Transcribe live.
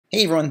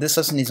Hey everyone, this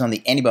lesson is on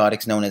the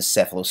antibiotics known as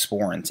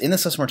cephalosporins. In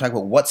this lesson we're talking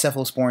about what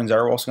cephalosporins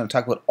are. We're also going to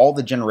talk about all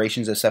the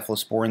generations of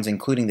cephalosporins,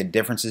 including the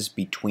differences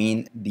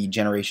between the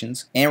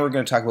generations. And we're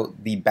going to talk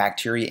about the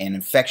bacteria and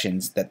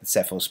infections that the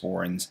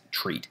cephalosporins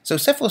treat. So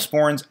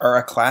cephalosporins are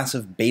a class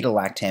of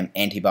beta-lactam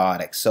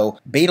antibiotics. So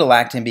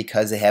beta-lactam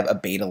because they have a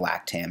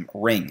beta-lactam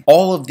ring.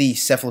 All of the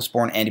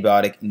cephalosporin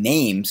antibiotic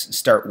names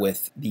start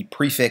with the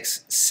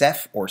prefix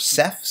ceph or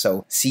ceph,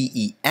 so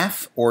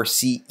CEF or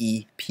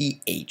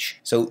CEPH.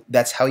 So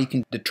that's how you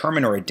can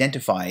determine or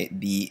identify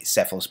the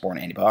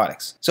cephalosporin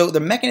antibiotics. So the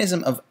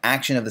mechanism of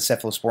action of the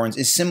cephalosporins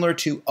is similar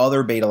to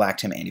other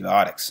beta-lactam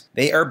antibiotics.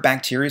 They are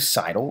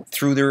bactericidal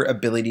through their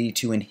ability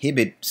to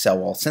inhibit cell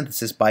wall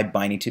synthesis by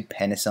binding to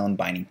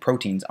penicillin-binding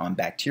proteins on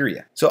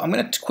bacteria. So I'm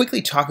going to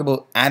quickly talk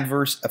about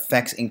adverse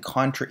effects and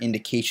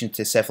contraindications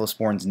to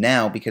cephalosporins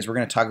now, because we're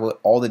going to talk about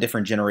all the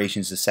different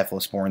generations of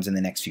cephalosporins in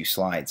the next few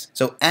slides.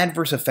 So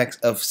adverse effects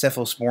of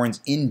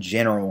cephalosporins in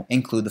general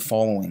include the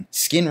following: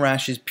 skin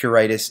rashes,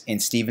 pruritus,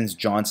 and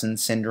Stevens-Johnson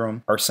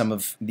syndrome are some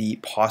of the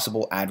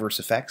possible adverse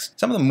effects.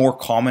 Some of the more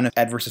common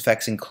adverse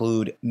effects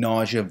include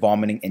nausea,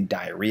 vomiting, and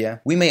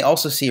diarrhea. We may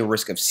also see a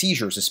risk of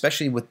seizures,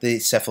 especially with the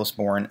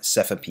cephalosporin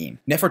cefepime.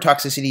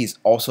 Nephrotoxicity is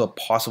also a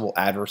possible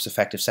adverse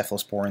effect of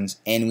cephalosporins,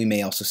 and we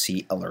may also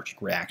see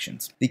allergic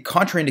reactions. The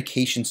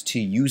contraindications to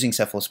using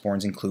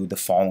cephalosporins include the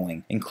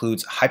following: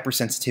 includes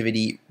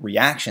hypersensitivity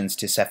reactions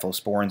to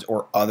cephalosporins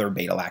or other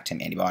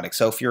beta-lactam antibiotics.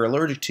 So if you're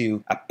allergic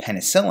to a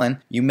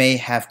penicillin, you may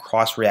have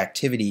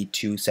cross-reactivity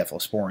to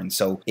cephalosporins,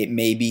 so it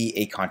may be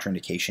a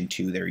contraindication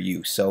to their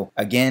use. So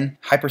again,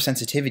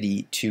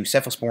 hypersensitivity to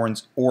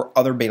cephalosporins or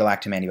other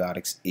beta-lactam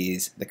antibiotics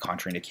is the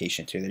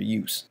contraindication to their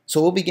use.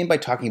 So we'll begin by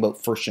talking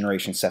about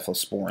first-generation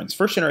cephalosporins.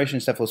 First-generation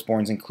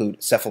cephalosporins include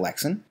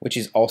cephalexin, which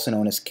is also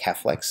known as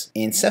Keflex,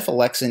 and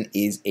cephalexin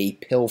is a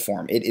pill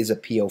form. It is a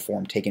PO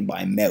form taken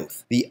by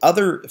mouth. The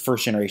other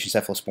first-generation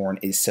cephalosporin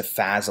is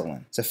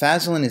cefazolin.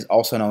 Cefazolin is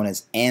also known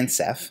as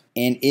Ancef,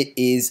 and it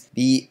is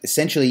the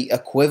essentially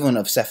equivalent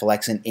of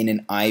cephalexin in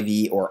an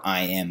IV or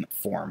IM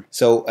form.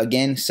 So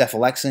again,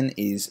 cephalexin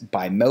is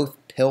by mouth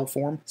pill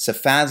form.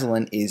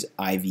 Cefazolin is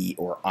IV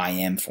or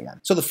IM form.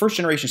 So the first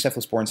generation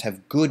cephalosporins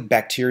have good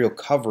bacterial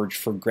coverage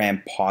for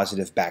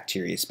gram-positive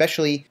bacteria,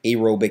 especially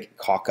aerobic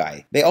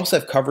cocci. They also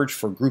have coverage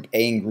for group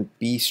A and group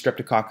B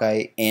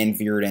streptococci and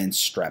viridans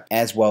strep,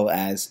 as well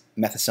as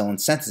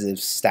methicillin-sensitive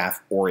Staph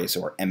aureus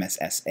or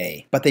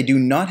MSSA. But they do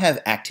not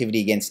have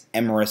activity against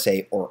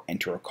MRSA or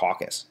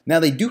Enterococcus. Now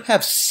they do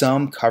have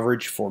some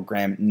coverage for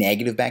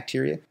gram-negative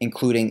bacteria,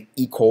 including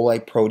E.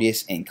 coli,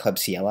 Proteus, and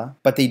Klebsiella,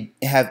 but they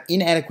have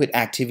inadequate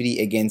activity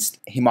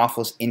against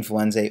Haemophilus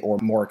influenzae or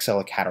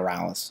Moraxella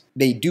catarrhalis.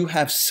 They do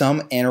have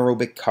some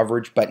anaerobic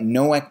coverage, but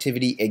no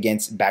activity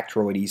against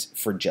Bacteroides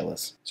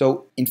fragilis.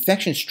 So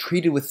infections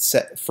treated with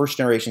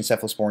first-generation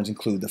cephalosporins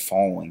include the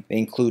following. They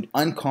include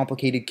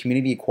uncomplicated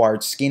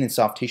community-acquired skin and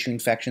soft tissue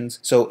infections,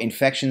 so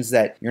infections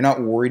that you're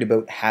not worried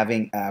about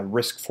having a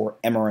risk for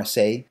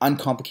MRSA,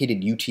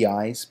 uncomplicated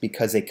UTIs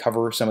because they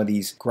cover some of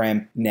these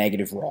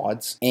gram-negative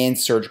rods, and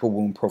surgical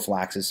wound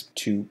prophylaxis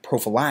to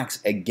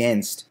prophylax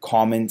against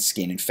common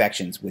skin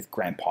infections with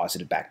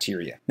gram-positive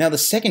bacteria. Now the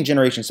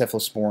second-generation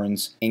cephalosporins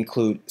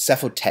include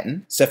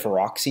cefotetin,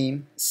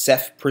 cefuroxime,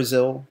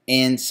 cefprozil,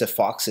 and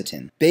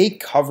cefoxitin. They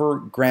cover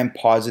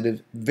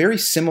gram-positive very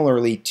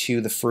similarly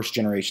to the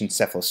first-generation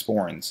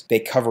cephalosporins. They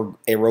cover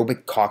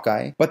aerobic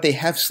cocci, but they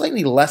have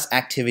slightly less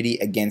activity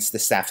against the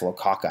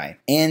staphylococci,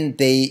 and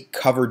they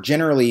cover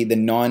generally the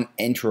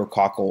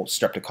non-enterococcal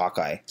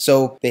streptococci.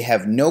 So they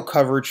have no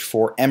coverage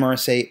for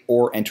MRSA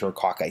or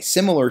enterococci,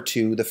 similar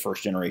to the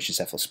first-generation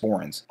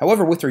cephalosporins.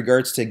 However, with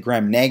regards to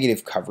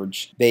gram-negative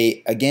coverage,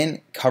 they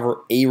again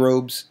cover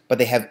aerobes, but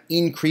they have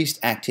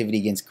increased activity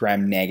against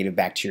gram-negative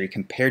bacteria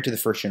compared to the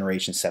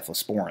first-generation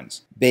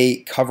cephalosporins. They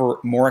cover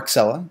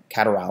Moraxella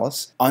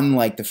catarrhalis,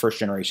 unlike the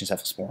first-generation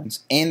cephalosporins,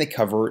 and they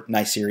cover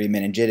Neisseria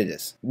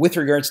meningitidis. With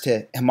regards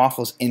to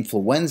Haemophilus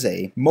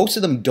influenzae, most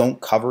of them don't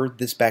cover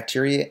this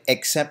bacteria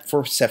except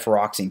for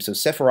cefuroxime. So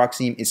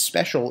cefuroxime is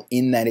special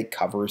in that it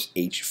covers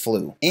H.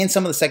 flu. And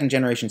some of the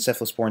second-generation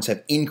cephalosporins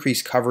have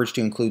increased coverage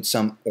to include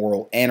some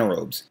oral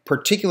anaerobes,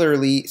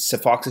 particularly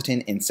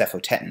cefoxitin and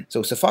cefotetin.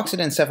 So cefoxitin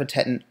and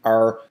cefotetin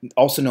are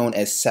also known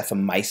as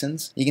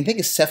cefamycins. You can think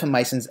of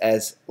cefamycins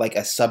as like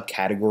a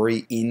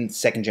subcategory in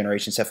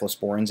second-generation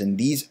cephalosporins, and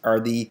these are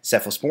the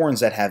cephalosporins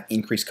that have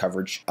increased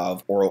coverage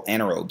of oral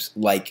anaerobes,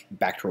 like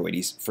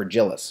Bacteroides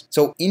fragilis.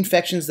 So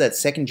infections that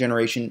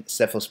second-generation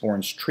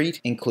cephalosporins treat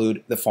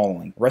include the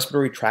following: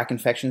 respiratory tract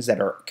infections that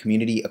are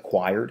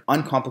community-acquired,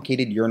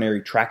 uncomplicated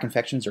urinary tract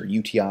infections or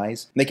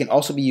UTIs. They can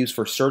also be used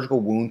for surgical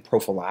wound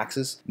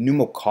prophylaxis,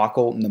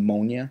 pneumococcal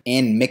pneumonia,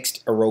 and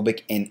mixed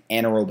aerobic and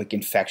anaerobic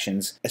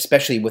infections,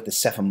 especially with the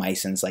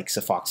cephomycins like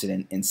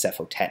cefoxitin and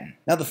cefotetin.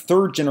 Now, the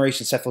third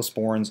generation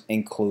cephalosporins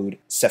include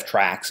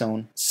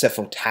ceftriaxone,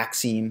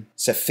 cefotaxime,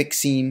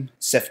 cefixime,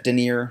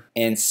 cefdinir,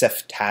 and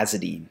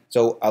ceftazidime.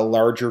 So a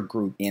larger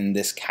group in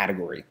this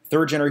category.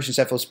 Third generation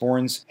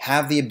cephalosporins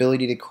have the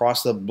ability to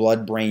cross the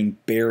blood-brain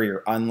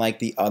barrier, unlike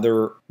the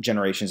other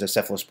generations of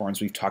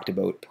cephalosporins we've talked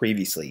about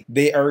previously.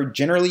 They are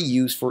generally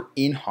used for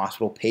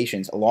in-hospital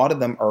patients. A lot of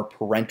them are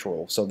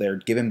parenteral, so they're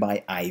given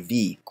by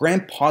IV.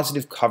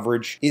 Gram-positive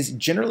coverage is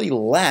generally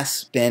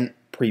less than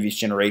previous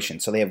generation,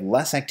 so they have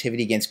less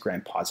activity against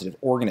gram-positive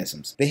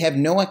organisms. They have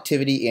no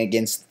activity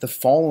against the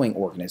following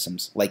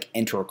organisms like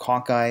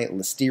enterococci,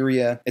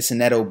 listeria,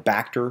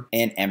 acinetobacter,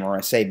 and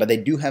MRSA, but they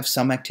do have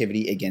some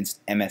activity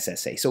against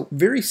MSSA. So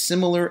very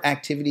similar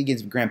activity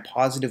against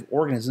gram-positive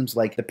organisms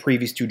like the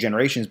previous two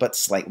generations, but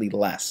slightly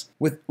less.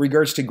 With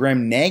regards to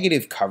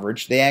gram-negative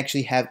coverage, they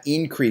actually have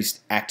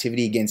increased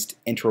activity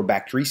against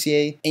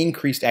Enterobacteriaceae,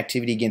 increased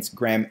activity against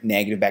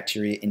gram-negative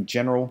bacteria in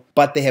general,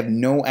 but they have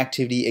no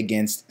activity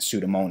against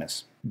Pseudomonas.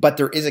 But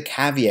there is a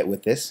caveat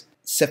with this.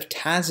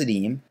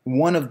 Ceftazidime,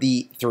 one of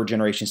the third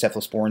generation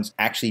cephalosporins,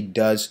 actually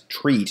does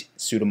treat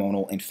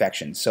pseudomonal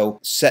infections. So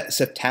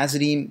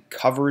ceftazidime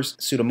covers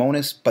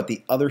Pseudomonas, but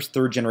the other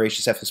third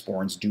generation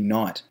cephalosporins do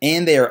not.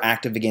 And they are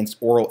active against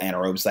oral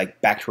anaerobes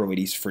like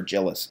Bacteroides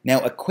fragilis.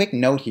 Now, a quick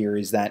note here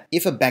is that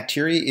if a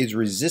bacteria is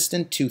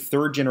resistant to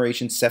third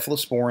generation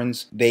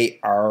cephalosporins, they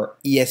are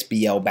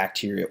ESBL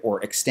bacteria,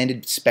 or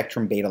extended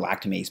spectrum beta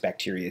lactamase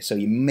bacteria. So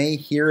you may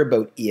hear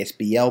about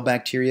ESBL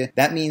bacteria.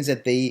 That means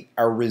that they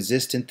are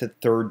resistant to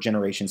third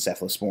generation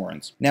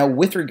cephalosporins. Now,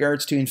 with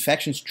regards to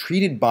infections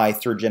treated by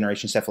third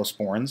generation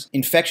cephalosporins,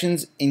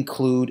 infections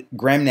include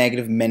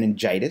gram-negative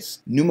meningitis,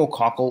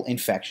 pneumococcal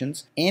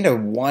infections, and a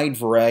wide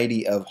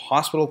variety of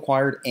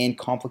hospital-acquired and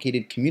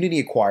complicated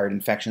community-acquired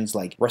infections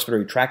like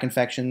respiratory tract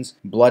infections,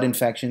 blood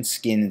infections,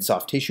 skin and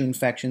soft tissue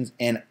infections,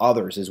 and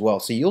others as well.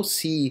 So you'll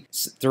see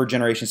third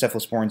generation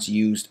cephalosporins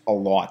used a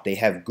lot. They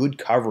have good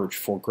coverage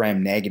for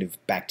gram-negative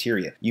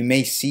bacteria. You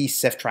may see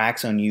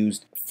ceftriaxone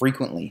used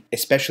frequently,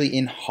 especially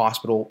in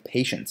hospital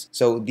patients.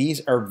 So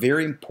these are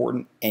very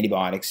important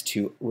antibiotics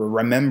to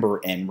remember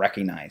and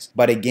recognize.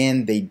 But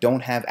again, they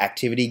don't have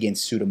activity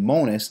against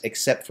Pseudomonas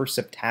except for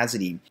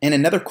ceftazidime. And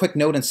another quick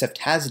note on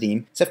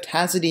ceftazidime,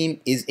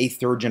 ceftazidime is a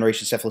third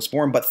generation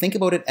cephalosporin, but think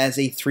about it as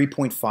a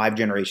 3.5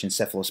 generation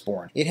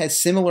cephalosporin. It has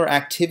similar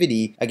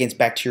activity against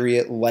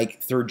bacteria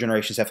like third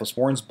generation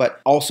cephalosporins,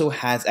 but also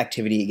has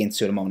activity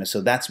against Pseudomonas.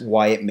 So that's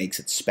why it makes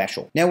it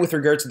special. Now, with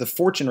regards to the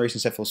fourth generation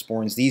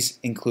cephalosporins, these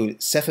include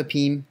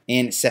cefepime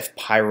and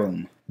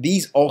cefpyrome.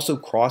 These also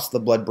cross the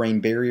blood-brain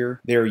barrier.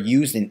 They are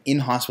used in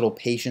in-hospital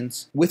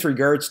patients. With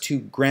regards to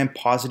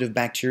gram-positive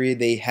bacteria,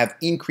 they have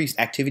increased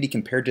activity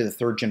compared to the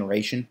third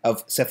generation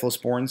of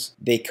cephalosporins.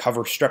 They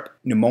cover strep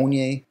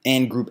pneumoniae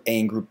and group A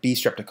and group B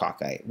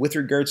streptococci. With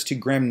regards to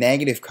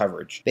gram-negative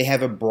coverage, they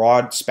have a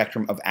broad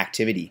spectrum of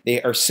activity.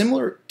 They are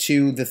similar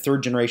to the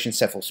third generation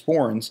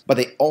cephalosporins, but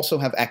they also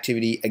have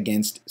activity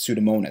against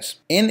Pseudomonas.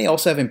 And they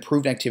also have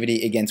improved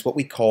activity against what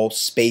we call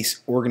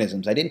space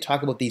organisms. I didn't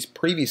talk about these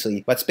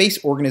previously, but space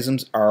organisms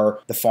are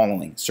the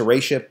following: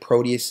 Serratia,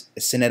 Proteus,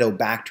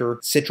 Acinetobacter,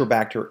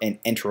 Citrobacter,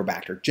 and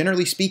Enterobacter.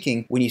 Generally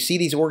speaking, when you see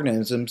these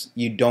organisms,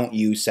 you don't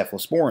use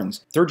cephalosporins.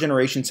 Third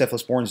generation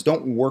cephalosporins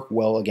don't work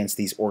well against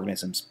these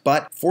organisms,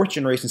 but fourth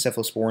generation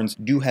cephalosporins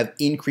do have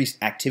increased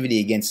activity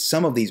against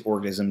some of these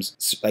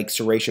organisms like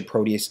Serratia,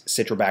 Proteus,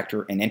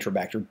 Citrobacter, and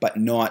Enterobacter, but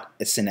not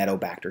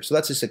Acinetobacter. So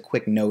that's just a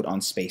quick note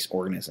on space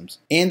organisms.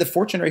 And the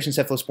fourth generation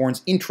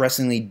cephalosporins,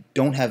 interestingly,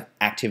 don't have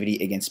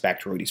activity against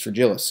Bacteroides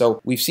fragilis.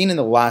 So we've seen in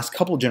the last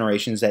couple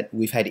generations that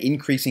we've had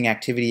increasing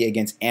activity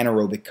against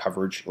anaerobic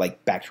coverage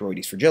like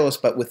Bacteroides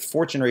fragilis, but with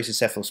fourth generation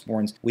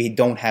cephalosporins, we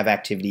don't have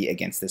activity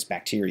against this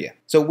bacteria.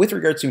 So with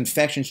regards to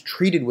infections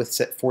treated with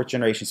fourth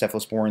generation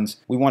cephalosporins,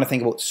 we want to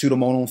think about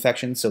pseudomonal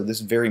infections. So this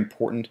is very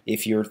important.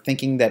 If you're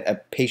thinking that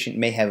a patient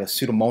may have a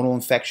pseudomonal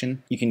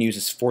infection, you can use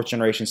this fourth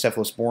generation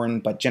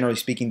cephalosporin, but generally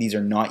speaking, these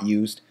are not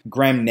used.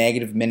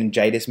 Gram-negative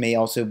meningitis may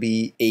also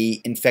be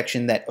an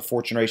infection that a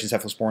fourth generation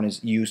cephalosporin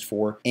is used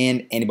for,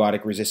 and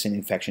antibiotic resistant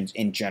infections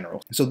in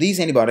general. So these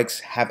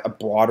antibiotics have a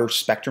broader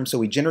spectrum, so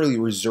we generally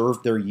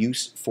reserve their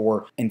use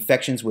for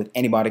infections with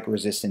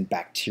antibiotic-resistant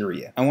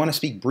bacteria. I want to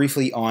speak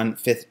briefly on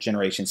fifth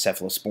generation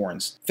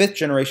cephalosporins. Fifth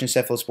generation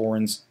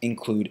cephalosporins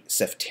include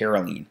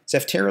ceftaroline.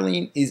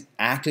 Ceftaroline is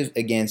active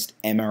against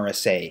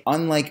MRSA.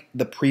 Unlike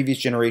the previous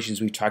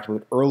generations we talked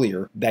about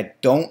earlier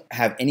that don't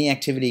have any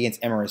activity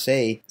against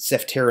MRSA,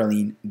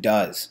 ceftaroline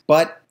does.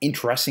 But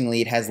interestingly,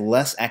 it has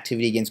less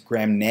activity against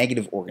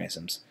gram-negative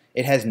organisms.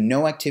 It has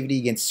no activity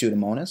against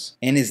Pseudomonas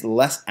and is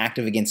less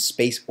active against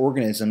space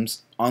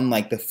organisms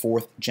unlike the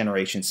 4th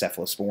generation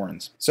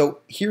cephalosporins. So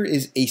here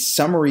is a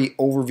summary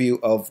overview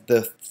of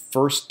the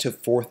 1st to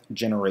 4th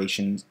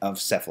generations of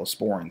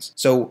cephalosporins.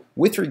 So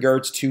with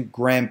regards to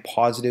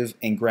gram-positive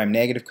and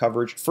gram-negative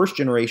coverage, 1st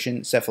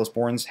generation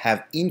cephalosporins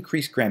have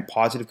increased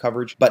gram-positive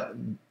coverage, but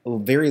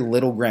very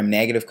little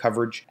gram-negative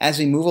coverage. As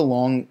we move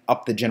along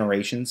up the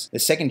generations, the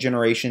 2nd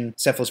generation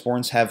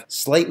cephalosporins have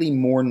slightly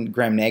more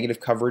gram-negative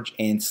coverage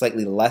and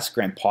slightly less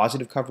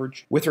gram-positive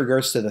coverage. With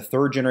regards to the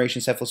 3rd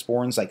generation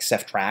cephalosporins like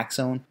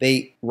ceftriaxone,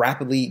 they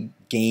rapidly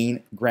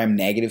gain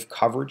gram-negative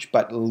coverage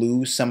but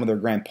lose some of their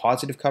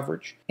gram-positive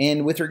coverage.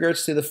 And with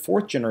regards to the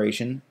 4th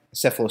generation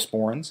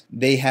cephalosporins,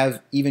 they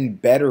have even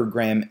better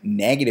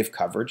gram-negative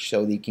coverage,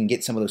 so they can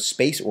get some of those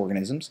space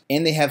organisms,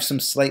 and they have some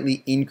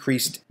slightly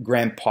increased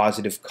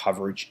gram-positive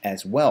coverage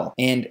as well.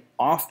 And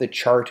off the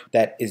chart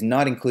that is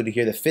not included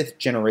here, the 5th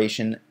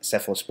generation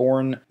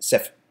cephalosporin,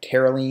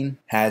 ceftaroline,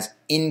 has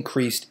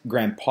increased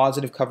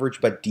gram-positive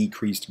coverage but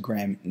decreased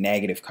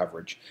gram-negative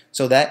coverage.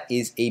 So that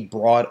is a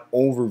broad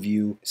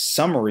overview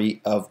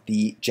summary of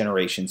the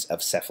generations of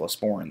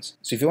cephalosporins.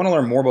 So if you want to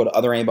learn more about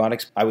other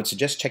antibiotics, I would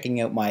suggest checking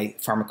out my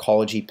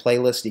pharmacology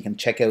playlist. You can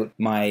check out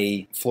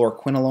my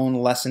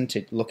fluoroquinolone lesson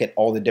to look at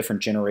all the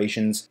different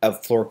generations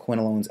of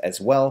fluoroquinolones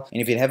as well.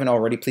 And if you haven't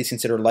already, please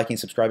consider liking,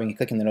 subscribing, and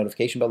clicking the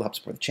notification bell to help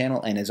support the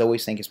channel. And as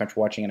always, thank you so much for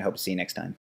watching, and I hope to see you next time.